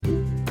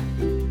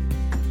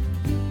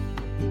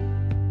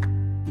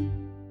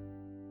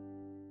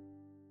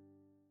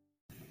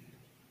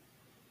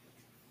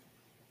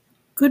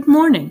Good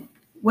morning.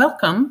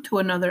 Welcome to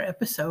another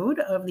episode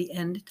of the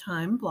End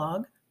Time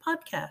Blog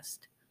podcast.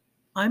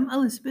 I'm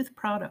Elizabeth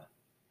Prado.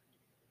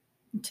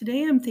 And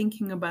today I'm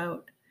thinking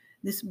about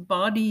this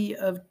body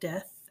of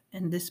death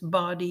and this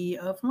body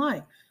of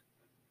life.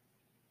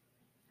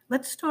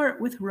 Let's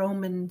start with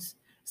Romans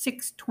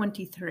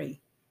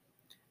 6:23.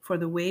 For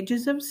the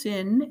wages of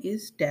sin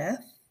is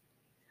death,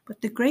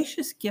 but the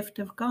gracious gift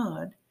of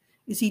God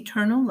is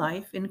eternal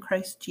life in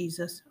Christ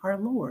Jesus our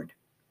Lord.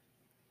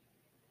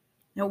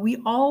 Now,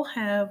 we all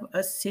have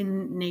a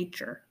sin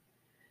nature.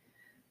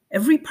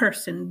 Every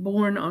person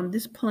born on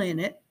this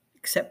planet,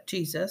 except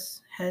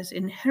Jesus, has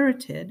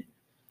inherited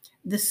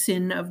the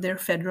sin of their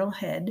federal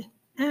head,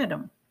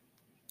 Adam.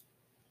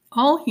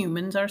 All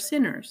humans are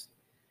sinners,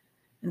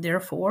 and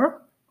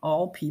therefore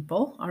all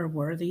people are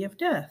worthy of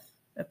death,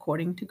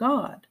 according to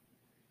God.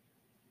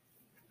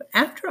 But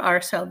after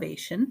our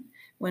salvation,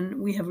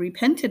 when we have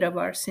repented of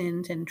our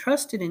sins and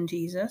trusted in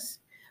Jesus,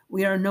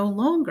 we are no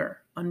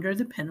longer under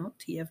the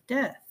penalty of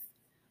death.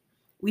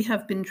 We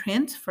have been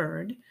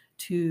transferred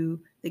to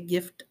the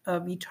gift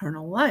of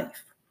eternal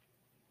life.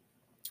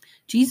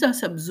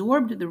 Jesus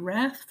absorbed the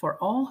wrath for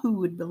all who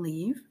would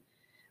believe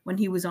when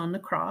he was on the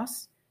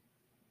cross.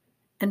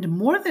 And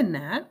more than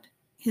that,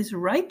 his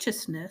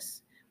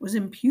righteousness was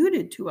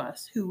imputed to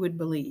us who would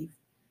believe.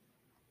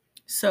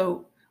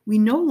 So we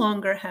no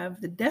longer have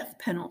the death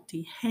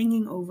penalty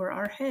hanging over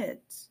our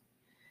heads.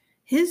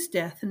 His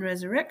death and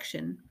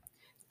resurrection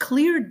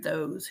cleared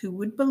those who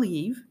would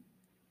believe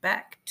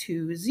back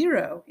to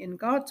zero in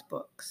God's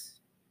books.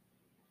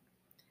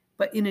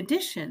 But in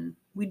addition,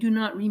 we do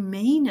not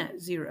remain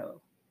at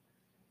zero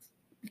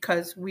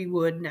because we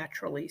would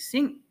naturally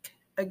sink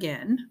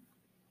again.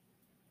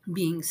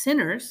 Being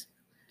sinners,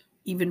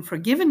 even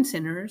forgiven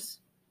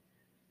sinners,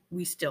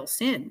 we still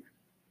sin.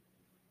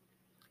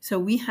 So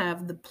we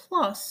have the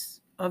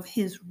plus of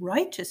his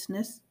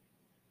righteousness,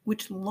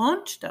 which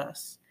launched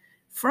us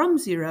from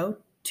zero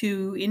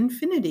to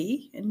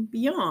infinity and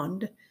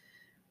beyond.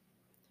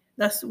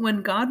 Thus,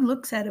 when God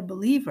looks at a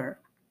believer,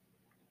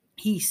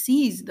 he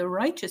sees the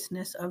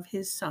righteousness of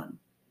his Son.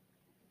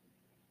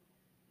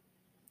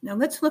 Now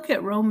let's look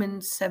at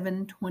Romans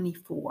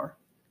 7:24.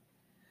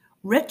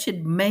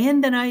 Wretched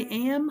man that I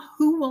am,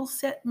 who will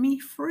set me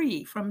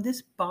free from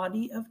this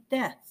body of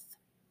death?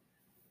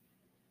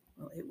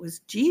 Well, it was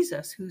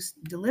Jesus who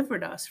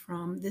delivered us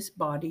from this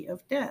body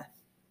of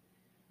death.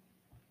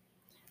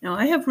 Now,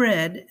 I have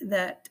read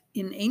that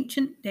in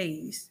ancient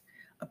days,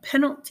 a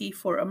penalty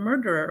for a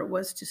murderer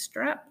was to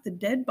strap the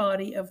dead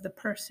body of the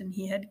person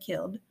he had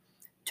killed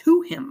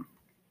to him.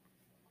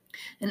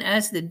 And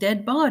as the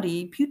dead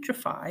body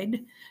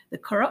putrefied, the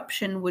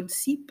corruption would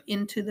seep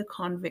into the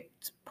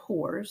convict's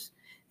pores,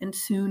 and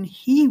soon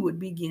he would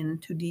begin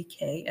to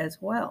decay as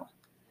well.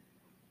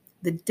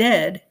 The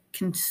dead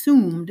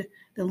consumed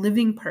the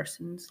living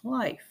person's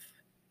life.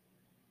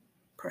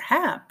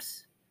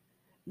 Perhaps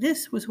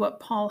this was what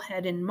Paul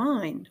had in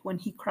mind when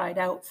he cried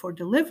out for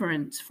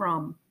deliverance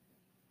from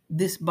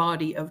this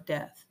body of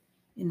death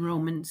in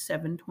Romans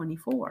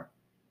 7:24.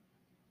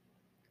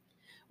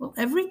 Well,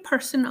 every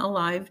person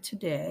alive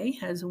today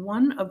has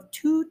one of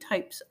two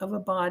types of a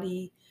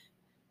body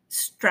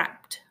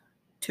strapped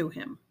to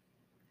him.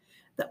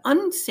 The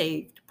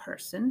unsaved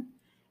person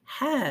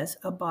has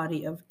a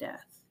body of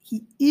death.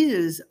 He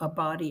is a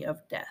body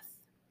of death.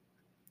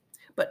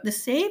 But the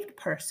saved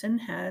person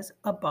has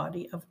a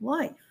body of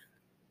life.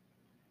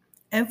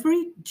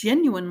 Every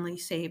genuinely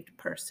saved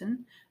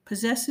person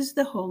possesses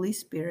the Holy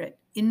Spirit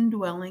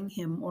indwelling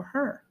him or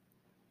her.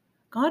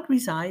 God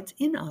resides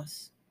in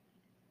us.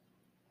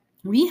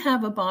 We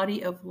have a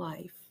body of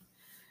life,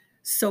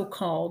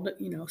 so-called,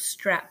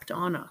 strapped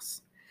on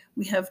us.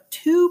 We have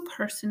two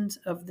persons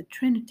of the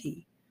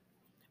Trinity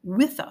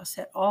with us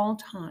at all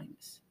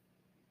times.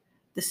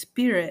 The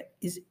Spirit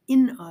is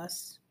in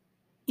us,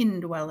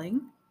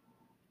 indwelling,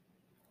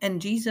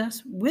 and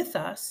Jesus with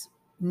us,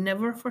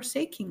 never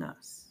forsaking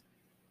us.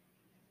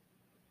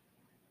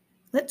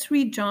 Let's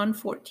read John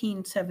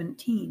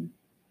 14:17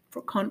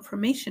 for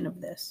confirmation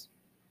of this.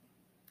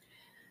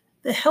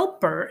 The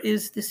Helper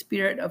is the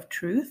Spirit of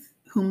truth,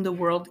 whom the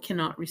world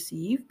cannot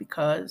receive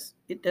because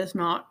it does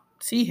not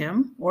see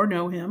him or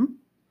know him,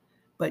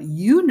 but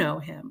you know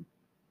him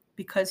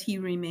because he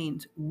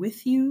remains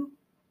with you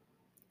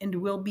and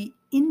will be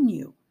in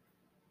you.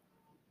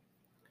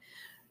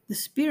 The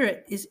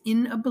Spirit is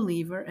in a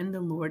believer and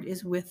the Lord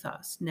is with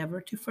us,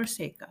 never to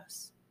forsake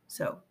us.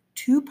 So,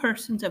 two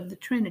persons of the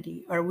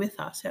Trinity are with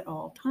us at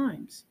all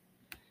times.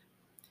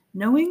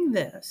 Knowing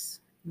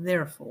this,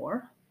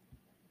 therefore,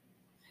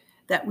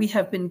 that we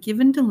have been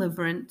given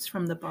deliverance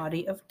from the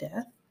body of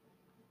death,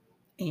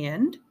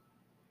 and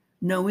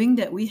knowing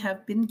that we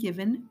have been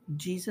given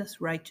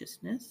Jesus'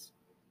 righteousness,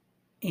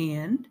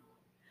 and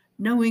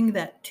knowing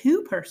that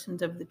two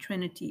persons of the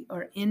Trinity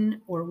are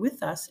in or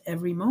with us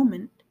every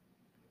moment,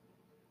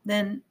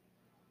 then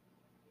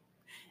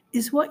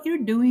is what you're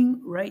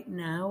doing right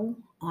now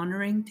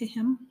honoring to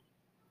him?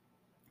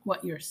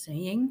 What you're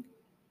saying,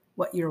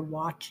 what you're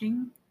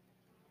watching,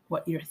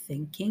 what you're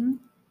thinking?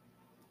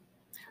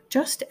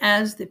 Just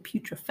as the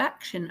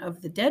putrefaction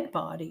of the dead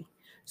body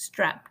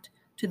strapped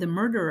to the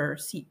murderer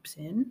seeps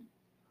in,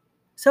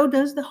 so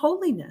does the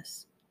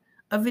holiness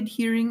of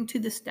adhering to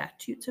the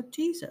statutes of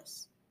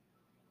Jesus.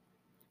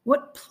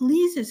 What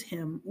pleases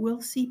him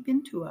will seep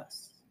into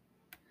us.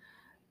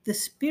 The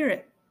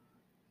Spirit,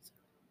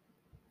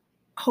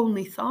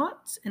 holy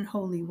thoughts and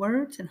holy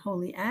words and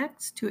holy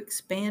acts to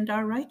expand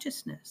our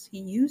righteousness. He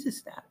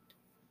uses that.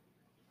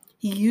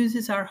 He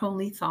uses our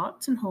holy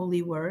thoughts and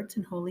holy words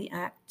and holy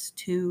acts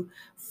to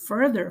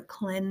further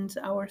cleanse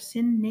our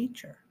sin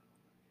nature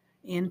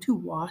and to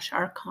wash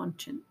our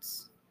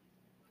conscience.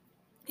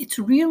 It's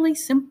really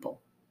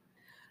simple.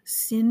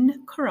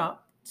 Sin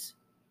corrupts,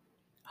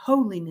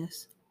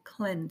 holiness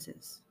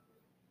cleanses.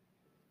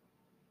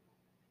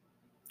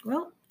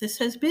 Well, this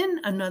has been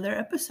another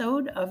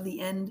episode of the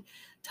End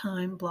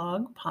Time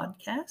Blog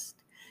podcast.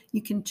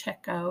 You can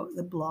check out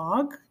the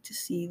blog to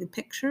see the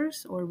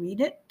pictures or read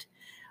it.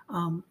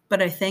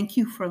 But I thank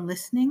you for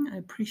listening. I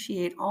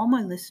appreciate all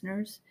my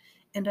listeners,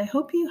 and I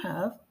hope you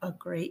have a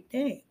great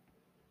day.